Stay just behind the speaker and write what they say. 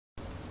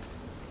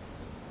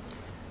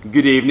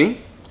Good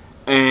evening,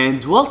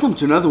 and welcome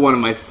to another one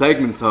of my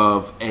segments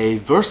of A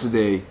Verse a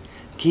Day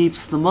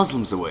Keeps the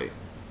Muslims Away.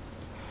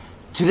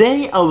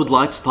 Today I would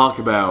like to talk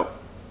about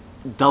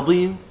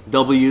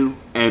WWMD.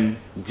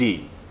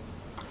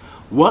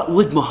 What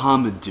would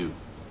Muhammad do?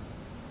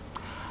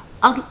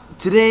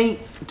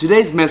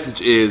 Today's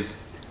message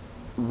is,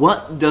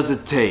 what does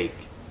it take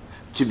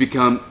to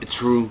become a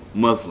true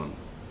Muslim?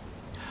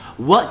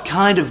 What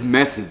kind of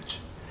message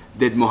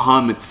did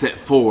Muhammad set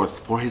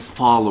forth for his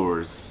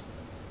followers?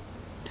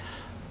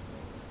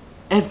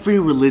 Every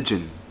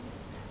religion,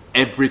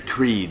 every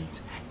creed,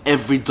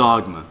 every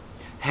dogma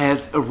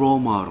has a role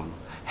model,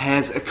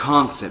 has a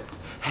concept,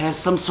 has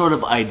some sort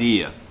of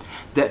idea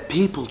that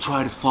people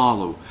try to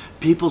follow,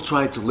 people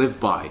try to live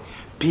by.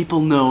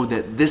 People know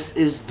that this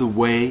is the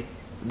way,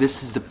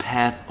 this is the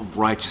path of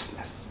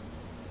righteousness.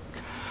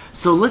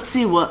 So let's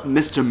see what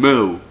Mr.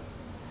 Mo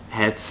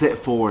had set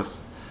forth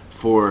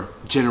for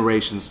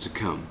generations to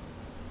come.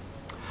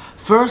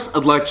 First,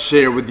 I'd like to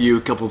share with you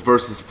a couple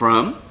verses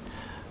from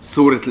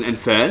Surah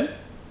Al-Anfal,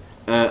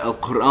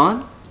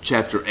 Al-Quran,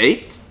 chapter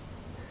 8,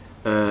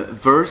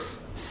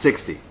 verse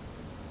 60.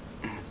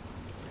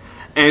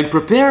 And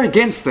prepare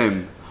against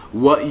them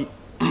what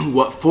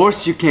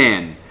force you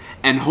can,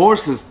 and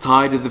horses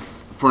tied to the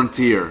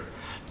frontier,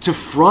 to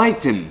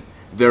frighten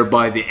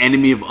thereby the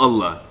enemy of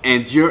Allah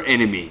and your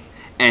enemy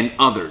and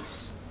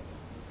others.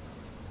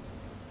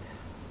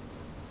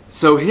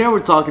 So here we're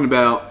talking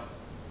about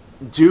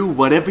do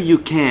whatever you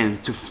can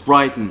to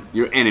frighten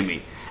your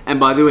enemy. And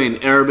by the way,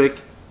 in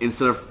Arabic,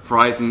 instead of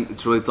frighten,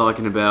 it's really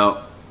talking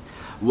about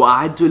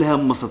وَأَعَدُّ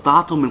لَهُم مَّا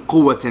اسْتَطَعْتُم مِّن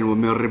قُوَّةٍ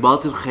وَمِن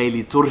رِّبَاطِ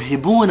الْخَيْلِ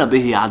تُرْهِبُونَ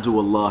بِهِ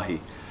عَدُوَّ اللَّهِ.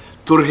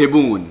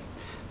 Turhibun.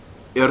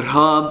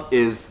 Irhab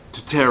is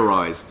to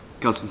terrorize,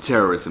 comes from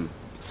terrorism.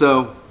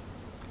 So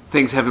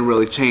things haven't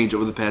really changed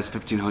over the past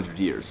 1500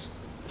 years.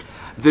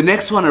 The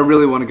next one I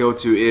really want to go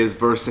to is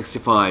verse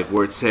 65,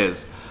 where it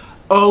says,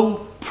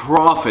 O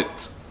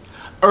Prophet,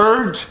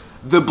 urge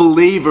the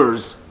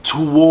believers to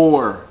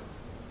war.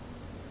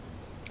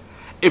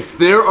 If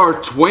there are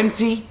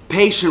 20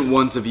 patient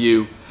ones of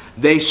you,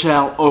 they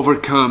shall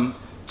overcome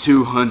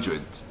 200.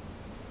 I'm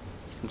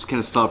just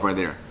going to stop right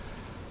there.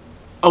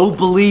 O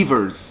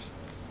believers,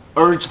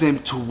 urge them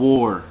to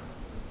war.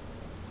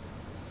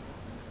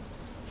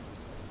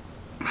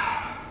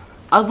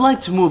 I'd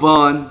like to move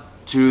on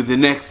to the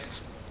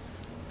next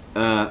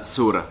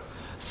surah.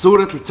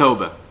 Surah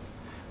Al-Tawbah,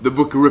 the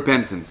book of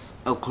repentance.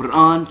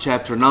 Al-Quran,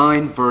 chapter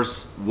 9,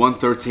 verse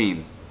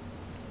 113.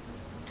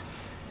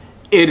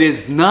 It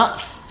is not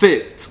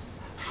fit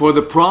for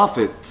the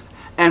Prophet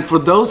and for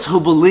those who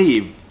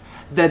believe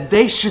that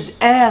they should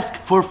ask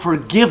for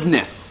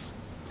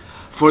forgiveness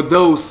for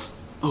those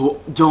who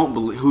don't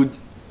believe,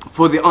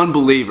 for the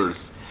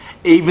unbelievers,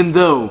 even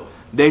though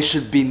they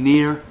should be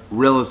near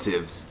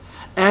relatives,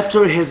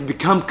 after it has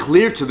become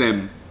clear to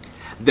them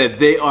that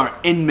they are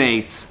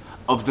inmates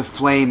of the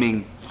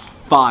flaming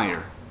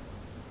fire.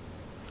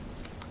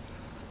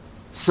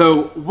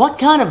 So what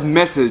kind of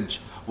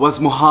message was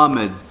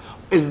Muhammad,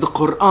 is the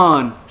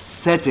Quran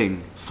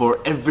setting for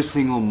every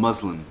single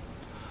Muslim?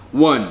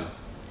 1.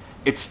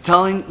 It's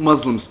telling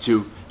Muslims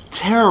to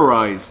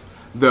terrorize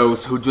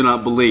those who do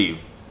not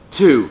believe.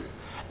 2.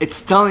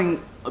 It's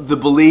telling the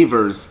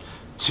believers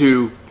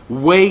to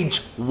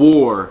wage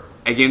war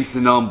against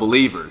the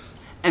non-believers.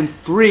 And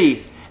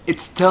 3.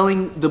 It's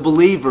telling the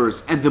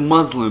believers and the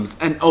Muslims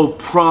and O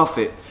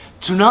Prophet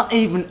to not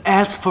even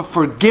ask for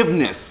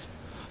forgiveness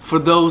for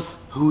those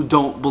who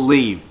don't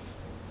believe.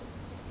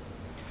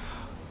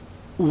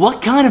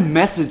 What kind of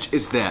message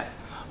is that?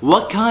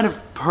 What kind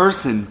of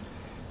person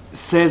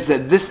says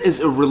that this is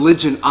a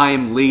religion I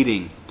am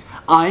leading?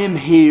 I am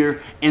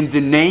here in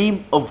the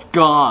name of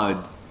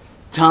God,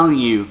 telling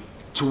you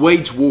to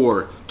wage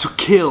war, to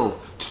kill,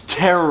 to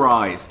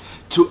terrorize,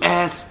 to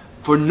ask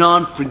for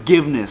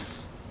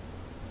non-forgiveness.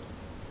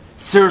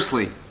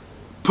 Seriously,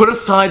 put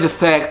aside the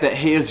fact that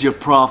he is your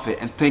prophet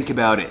and think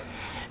about it.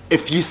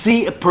 If you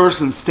see a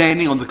person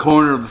standing on the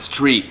corner of the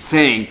street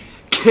saying,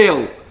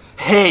 kill,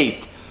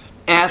 hate,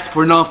 ask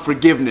for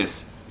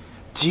non-forgiveness,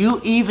 do you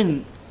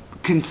even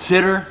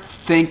consider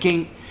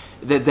thinking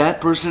that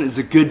that person is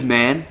a good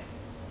man?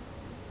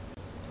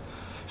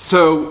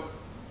 So,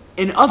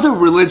 in other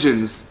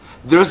religions,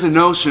 there's a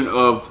notion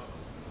of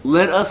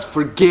let us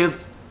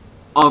forgive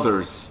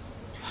others.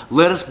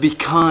 Let us be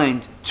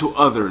kind to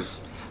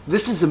others.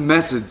 This is a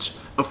message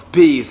of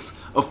peace,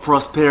 of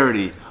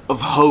prosperity,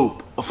 of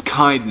hope, of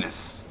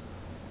kindness.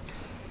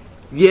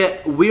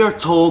 Yet, we are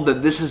told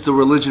that this is the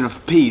religion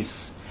of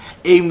peace,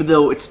 even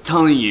though it's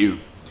telling you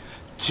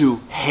to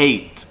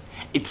hate.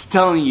 It's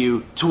telling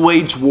you to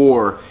wage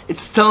war.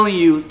 It's telling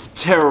you to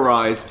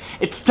terrorize.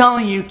 It's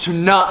telling you to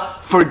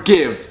not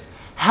forgive.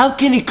 How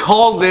can he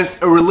call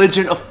this a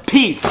religion of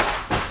peace?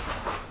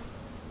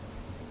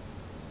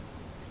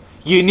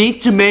 You need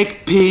to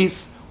make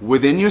peace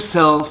within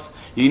yourself.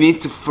 You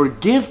need to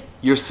forgive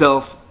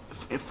yourself.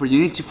 You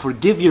need to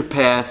forgive your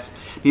past.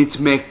 You need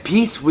to make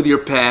peace with your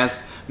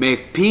past.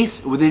 Make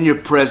peace within your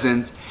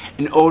present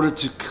in order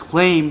to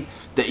claim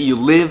that you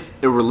live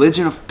a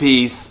religion of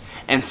peace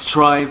and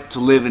strive to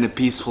live in a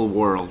peaceful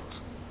world.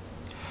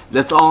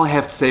 That's all I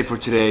have to say for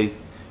today.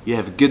 You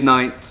have a good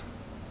night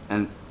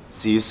and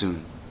see you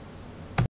soon.